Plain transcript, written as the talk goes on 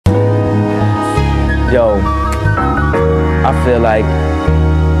yo, I feel like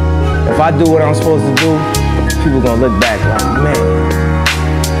if I do what I'm supposed to do, people gonna look back like, man,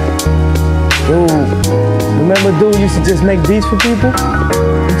 dude, remember dude used to just make beats for people?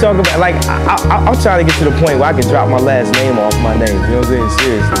 You talk about, like, I'm trying to get to the point where I can drop my last name off my name, you know what I'm saying?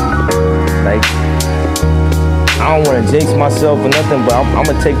 Seriously. Like, I don't want to jinx myself or nothing, but I'm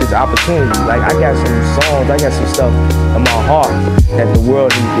going to take this opportunity. Like, I got some songs, I got some stuff in my heart that the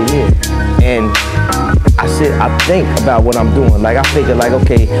world needs to hear. And I think about what I'm doing. Like, I figure, like,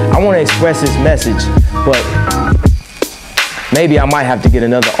 okay, I want to express this message, but maybe I might have to get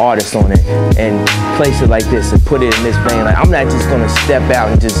another artist on it and place it like this and put it in this vein. Like, I'm not just gonna step out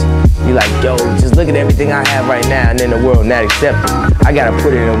and just be like, yo, just look at everything I have right now and then the world not accept it. I gotta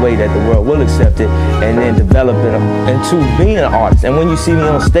put it in a way that the world will accept it and then develop it into being an artist. And when you see me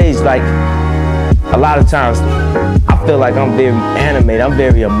on stage, like, a lot of times, I feel like I'm very animated, I'm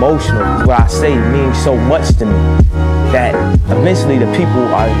very emotional. What I say means so much to me that eventually the people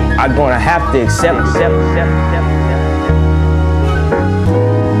are gonna have to accept.